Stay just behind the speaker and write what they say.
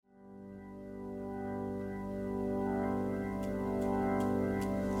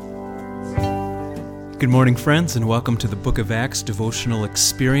Good morning, friends, and welcome to the Book of Acts devotional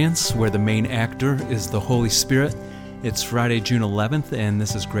experience, where the main actor is the Holy Spirit. It's Friday, June 11th, and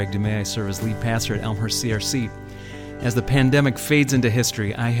this is Greg DeMay. I serve as lead pastor at Elmhurst CRC. As the pandemic fades into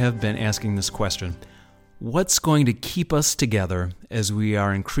history, I have been asking this question: what's going to keep us together as we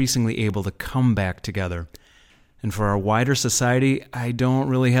are increasingly able to come back together? And for our wider society, I don't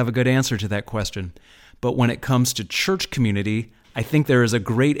really have a good answer to that question. But when it comes to church community, I think there is a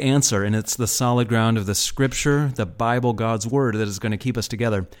great answer, and it's the solid ground of the Scripture, the Bible, God's Word, that is going to keep us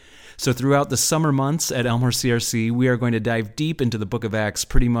together. So throughout the summer months at Elmhurst CRC, we are going to dive deep into the book of Acts,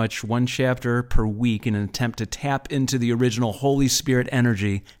 pretty much one chapter per week, in an attempt to tap into the original Holy Spirit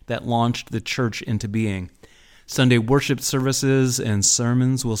energy that launched the church into being. Sunday worship services and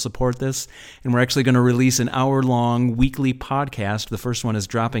sermons will support this, and we're actually going to release an hour-long weekly podcast. The first one is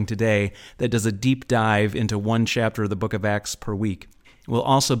dropping today, that does a deep dive into one chapter of the book of Acts per week. We'll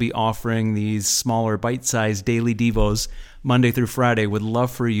also be offering these smaller bite-sized daily devos Monday through Friday. Would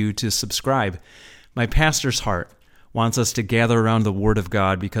love for you to subscribe. My pastor's heart wants us to gather around the Word of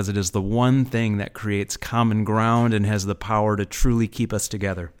God because it is the one thing that creates common ground and has the power to truly keep us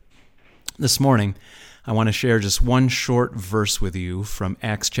together. This morning, I want to share just one short verse with you from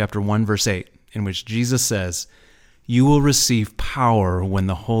Acts chapter 1, verse 8, in which Jesus says, "You will receive power when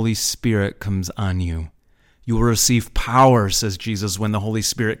the Holy Spirit comes on you." You will receive power, says Jesus, when the Holy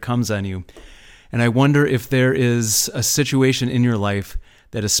Spirit comes on you. And I wonder if there is a situation in your life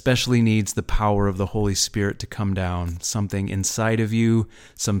that especially needs the power of the Holy Spirit to come down, something inside of you,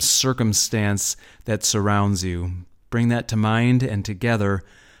 some circumstance that surrounds you. Bring that to mind, and together,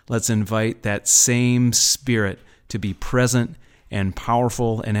 let's invite that same Spirit to be present and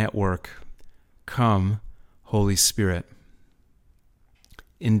powerful and at work. Come, Holy Spirit.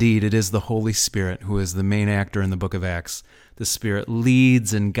 Indeed, it is the Holy Spirit who is the main actor in the book of Acts. The Spirit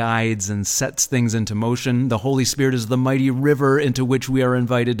leads and guides and sets things into motion. The Holy Spirit is the mighty river into which we are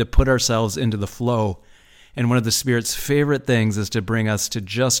invited to put ourselves into the flow. And one of the Spirit's favorite things is to bring us to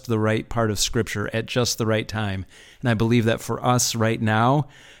just the right part of Scripture at just the right time. And I believe that for us right now,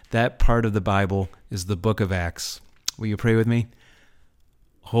 that part of the Bible is the book of Acts. Will you pray with me?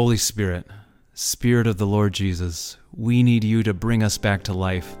 Holy Spirit, Spirit of the Lord Jesus, we need you to bring us back to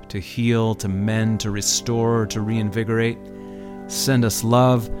life, to heal, to mend, to restore, to reinvigorate. Send us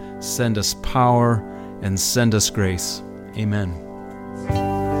love, send us power, and send us grace. Amen.